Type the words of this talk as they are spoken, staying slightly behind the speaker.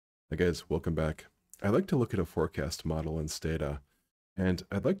Hi guys, welcome back. I like to look at a forecast model in Stata, and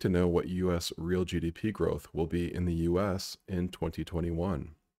I'd like to know what US real GDP growth will be in the US in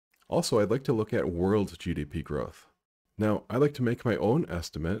 2021. Also, I'd like to look at world GDP growth. Now, I like to make my own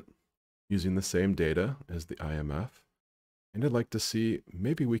estimate using the same data as the IMF, and I'd like to see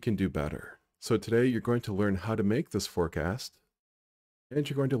maybe we can do better. So today you're going to learn how to make this forecast, and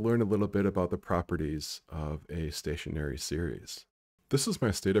you're going to learn a little bit about the properties of a stationary series. This is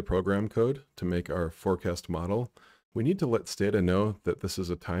my Stata program code to make our forecast model. We need to let Stata know that this is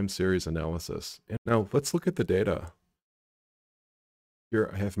a time series analysis. And now let's look at the data.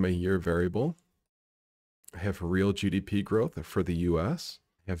 Here I have my year variable. I have real GDP growth for the US.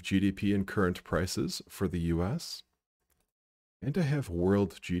 I have GDP and current prices for the US. And I have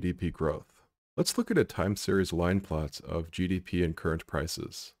world GDP growth. Let's look at a time series line plot of GDP and current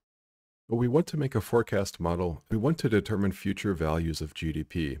prices. But we want to make a forecast model. We want to determine future values of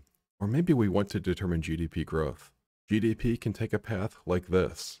GDP, or maybe we want to determine GDP growth. GDP can take a path like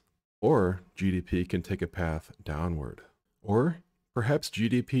this, or GDP can take a path downward, or perhaps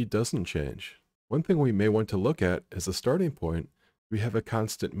GDP doesn't change. One thing we may want to look at as a starting point, we have a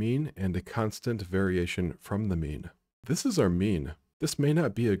constant mean and a constant variation from the mean. This is our mean. This may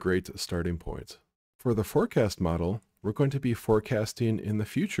not be a great starting point. For the forecast model, we're going to be forecasting in the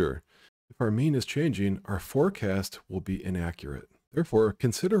future. If our mean is changing, our forecast will be inaccurate. Therefore,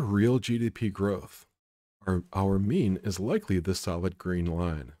 consider real GDP growth. Our mean is likely the solid green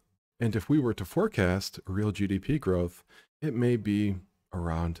line. And if we were to forecast real GDP growth, it may be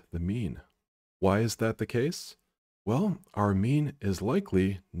around the mean. Why is that the case? Well, our mean is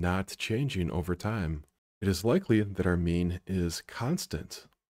likely not changing over time. It is likely that our mean is constant.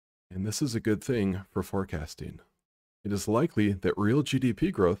 And this is a good thing for forecasting. It is likely that real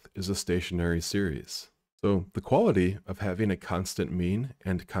GDP growth is a stationary series. So the quality of having a constant mean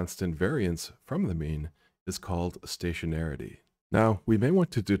and constant variance from the mean is called stationarity. Now, we may want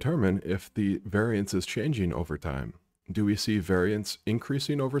to determine if the variance is changing over time. Do we see variance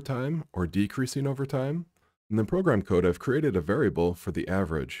increasing over time or decreasing over time? In the program code, I've created a variable for the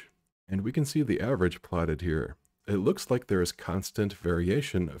average, and we can see the average plotted here. It looks like there is constant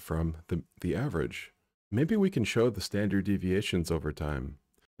variation from the average. Maybe we can show the standard deviations over time.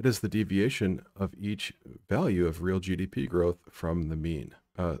 It is the deviation of each value of real GDP growth from the mean,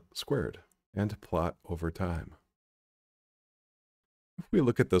 squared, and plot over time. If we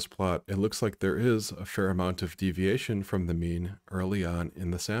look at this plot, it looks like there is a fair amount of deviation from the mean early on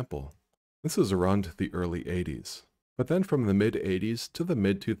in the sample. This is around the early 80s. But then from the mid 80s to the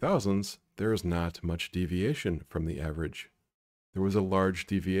mid 2000s, there is not much deviation from the average. There was a large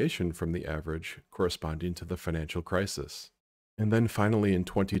deviation from the average corresponding to the financial crisis. And then finally in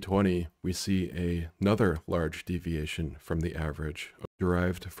 2020, we see another large deviation from the average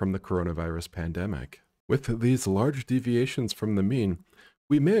derived from the coronavirus pandemic. With these large deviations from the mean,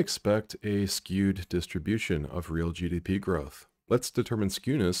 we may expect a skewed distribution of real GDP growth. Let's determine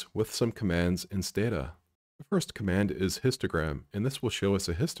skewness with some commands in Stata. The first command is histogram, and this will show us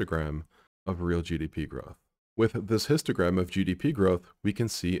a histogram of real GDP growth. With this histogram of GDP growth, we can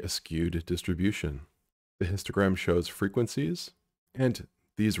see a skewed distribution. The histogram shows frequencies, and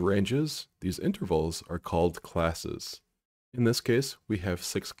these ranges, these intervals, are called classes. In this case, we have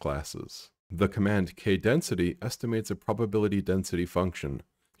 6 classes. The command kdensity estimates a probability density function.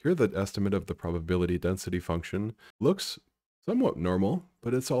 Here the estimate of the probability density function looks somewhat normal,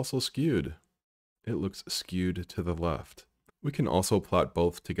 but it's also skewed. It looks skewed to the left. We can also plot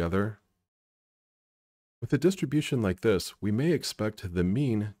both together. With a distribution like this, we may expect the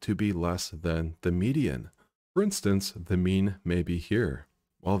mean to be less than the median. For instance, the mean may be here,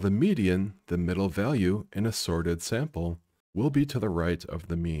 while the median, the middle value in a sorted sample, will be to the right of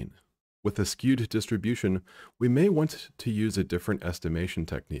the mean. With a skewed distribution, we may want to use a different estimation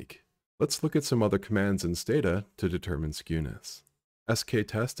technique. Let's look at some other commands in Stata to determine skewness.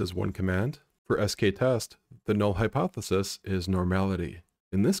 Sktest is one command. For sktest, the null hypothesis is normality.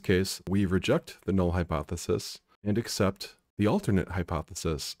 In this case, we reject the null hypothesis and accept the alternate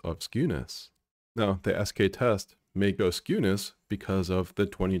hypothesis of skewness. Now, the sktest may go skewness because of the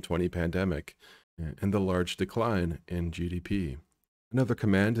 2020 pandemic and the large decline in GDP. Another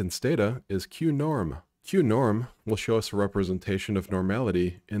command in Stata is qnorm. Qnorm will show us a representation of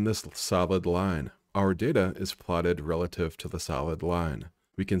normality in this solid line. Our data is plotted relative to the solid line.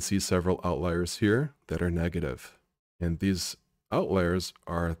 We can see several outliers here that are negative, and these outliers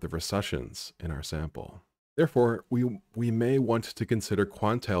are the recessions in our sample. Therefore, we may want to consider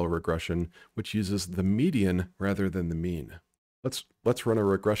quantile regression, which uses the median rather than the mean. Let's run a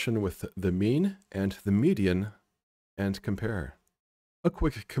regression with the mean and the median and compare. A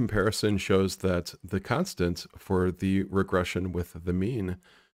quick comparison shows that the constant for the regression with the mean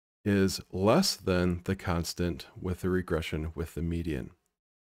is less than the constant with the regression with the median.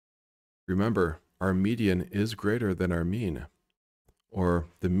 Remember, our median is greater than our mean, or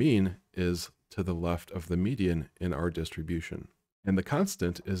the mean is to the left of the median in our distribution. And the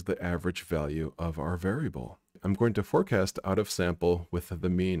constant is the average value of our variable. I'm going to forecast out of sample with the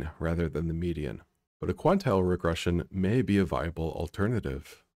mean rather than the median, but a quantile regression may be a viable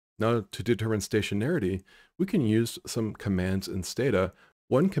alternative. Now, to determine stationarity, we can use some commands in Stata.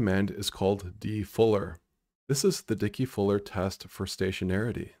 One command is called dfuller. This is the Dickey-Fuller test for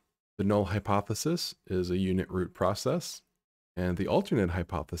stationarity. The null hypothesis is a unit root process, and the alternate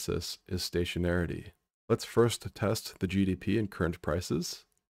hypothesis is stationarity. Let's first test the GDP and current prices.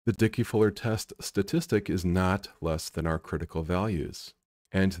 The Dickey-Fuller test statistic is not less than our critical values,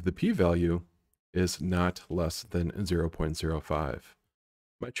 and the p-value is not less than 0.05,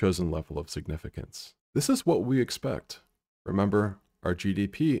 my chosen level of significance. This is what we expect. Remember, our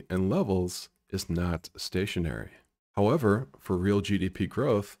GDP and levels is not stationary. However, for real GDP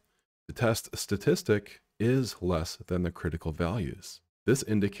growth, the test statistic is less than the critical values. This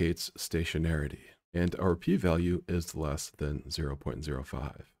indicates stationarity, and our p-value is less than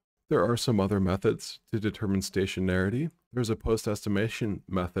 0.05. There are some other methods to determine stationarity. There's a post-estimation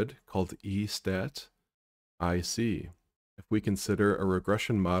method called eStat-IC. If we consider a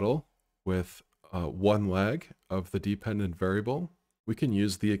regression model with one lag of the dependent variable, we can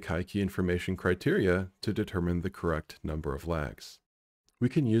use the Akaike information criteria to determine the correct number of lags. We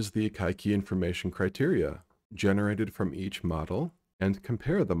can use the Akaike information criteria generated from each model and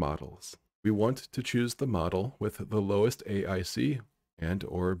compare the models. We want to choose the model with the lowest AIC and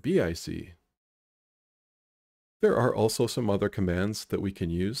or BIC. There are also some other commands that we can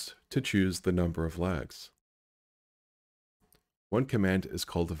use to choose the number of lags. One command is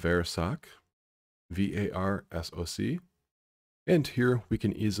called varsoc, V-A-R-S-O-C, and here we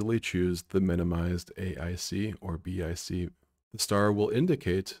can easily choose the minimized AIC or BIC. The star will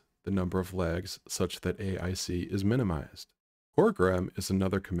indicate the number of lags such that AIC is minimized. Choregram is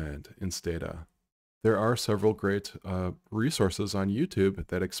another command in Stata. There are several great resources on YouTube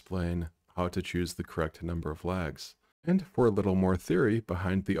that explain how to choose the correct number of lags. And for a little more theory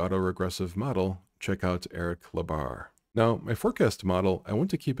behind the autoregressive model, check out Eric Labar. Now, my forecast model, I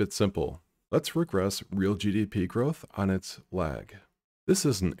want to keep it simple. Let's regress real GDP growth on its lag. This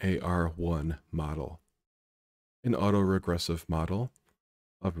is an AR1 model, an autoregressive model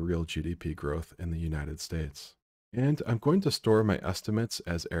of real GDP growth in the United States. And I'm going to store my estimates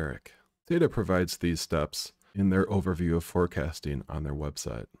as Eric. Stata provides these steps in their overview of forecasting on their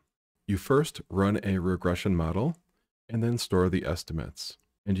website. You first run a regression model and then store the estimates.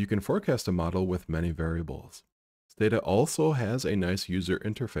 And you can forecast a model with many variables. Stata also has a nice user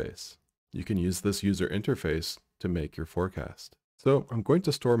interface. You can use this user interface to make your forecast. So I'm going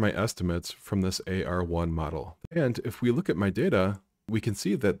to store my estimates from this AR1 model. And if we look at my data, we can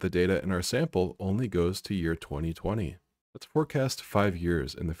see that the data in our sample only goes to year 2020. Let's forecast 5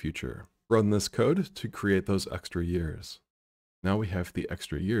 years in the future. Run this code to create those extra years. Now we have the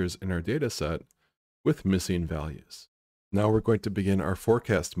extra years in our data set with missing values. Now we're going to begin our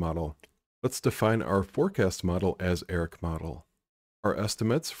forecast model. Let's define our forecast model as Eric model. Our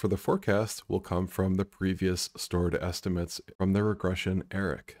estimates for the forecast will come from the previous stored estimates from the regression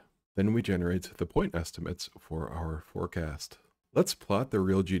Eric. Then we generate the point estimates for our forecast. Let's plot the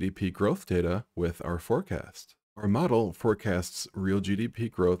real GDP growth data with our forecast. Our model forecasts real GDP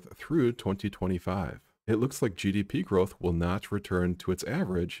growth through 2025. It looks like GDP growth will not return to its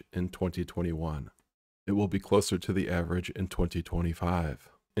average in 2021. It will be closer to the average in 2025.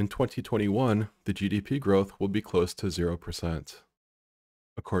 In 2021, the GDP growth will be close to 0%,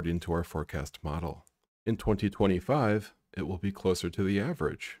 according to our forecast model. In 2025, it will be closer to the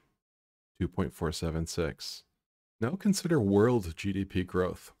average, 2.476. Now consider world GDP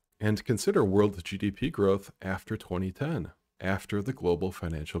growth, and consider world GDP growth after 2010, after the global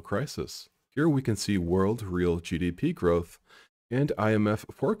financial crisis. Here we can see world real GDP growth and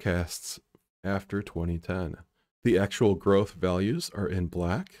IMF forecasts after 2010. The actual growth values are in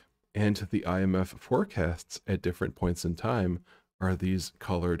black, and the IMF forecasts at different points in time are these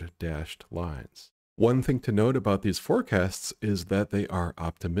colored dashed lines. One thing to note about these forecasts is that they are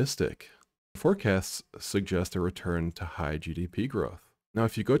optimistic. Forecasts suggest a return to high GDP growth. Now,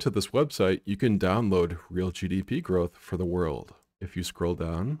 if you go to this website, you can download real GDP growth for the world. If you scroll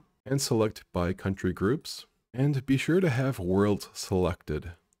down and select by country groups, and be sure to have world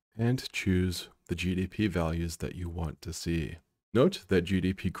selected, and choose the GDP values that you want to see. Note that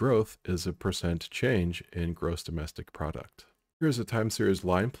GDP growth is a percent change in gross domestic product. Here's a time series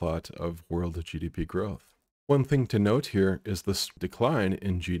line plot of world GDP growth. One thing to note here is the decline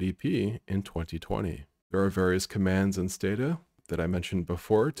in GDP in 2020. There are various commands in Stata that I mentioned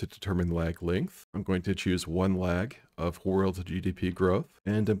before to determine lag length. I'm going to choose one lag of world GDP growth,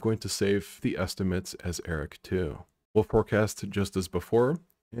 and I'm going to save the estimates as Eric2. We'll forecast just as before,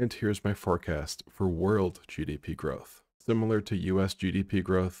 and here's my forecast for world GDP growth. Similar to US GDP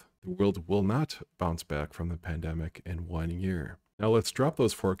growth, the world will not bounce back from the pandemic in 1 year. Now let's drop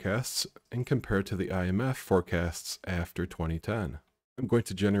those forecasts and compare to the IMF forecasts after 2010. I'm going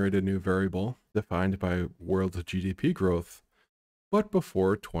to generate a new variable defined by world GDP growth, but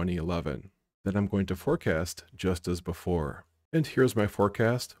before 2011. Then I'm going to forecast just as before. And here's my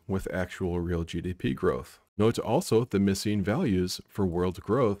forecast with actual real GDP growth. Note also the missing values for world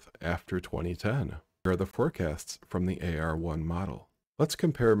growth after 2010. Here are the forecasts from the AR1 model. Let's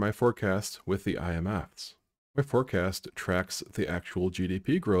compare my forecast with the IMF's. My forecast tracks the actual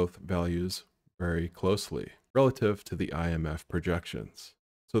GDP growth values very closely relative to the IMF projections.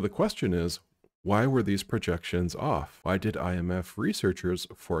 So the question is, why were these projections off? Why did IMF researchers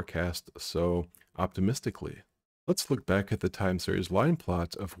forecast so optimistically? Let's look back at the time series line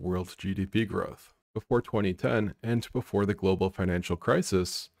plot of world GDP growth. Before 2010 and before the global financial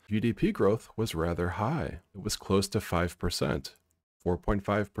crisis, GDP growth was rather high. It was close to 5%,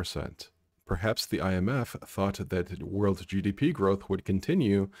 4.5%. Perhaps the IMF thought that world GDP growth would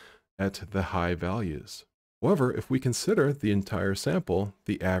continue at the high values. However, if we consider the entire sample,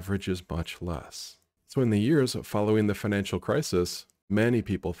 the average is much less. So in the years following the financial crisis, many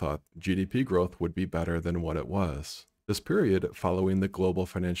people thought GDP growth would be better than what it was. This period following the global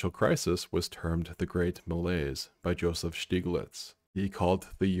financial crisis was termed the Great Malaise by Joseph Stiglitz. He called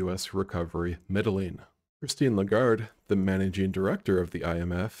the U.S. recovery middling. Christine Lagarde, the managing director of the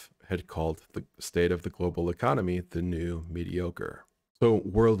IMF, had called the state of the global economy the new mediocre. So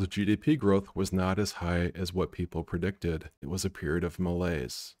world GDP growth was not as high as what people predicted. It was a period of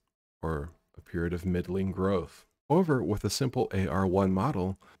malaise, or a period of middling growth. However, with a simple AR1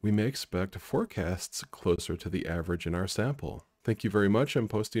 model, we may expect forecasts closer to the average in our sample. Thank you very much. I'm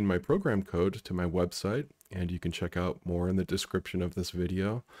posting my program code to my website, and you can check out more in the description of this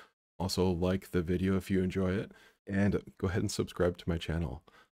video. Also, like the video if you enjoy it, and go ahead and subscribe to my channel.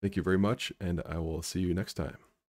 Thank you very much, and I will see you next time.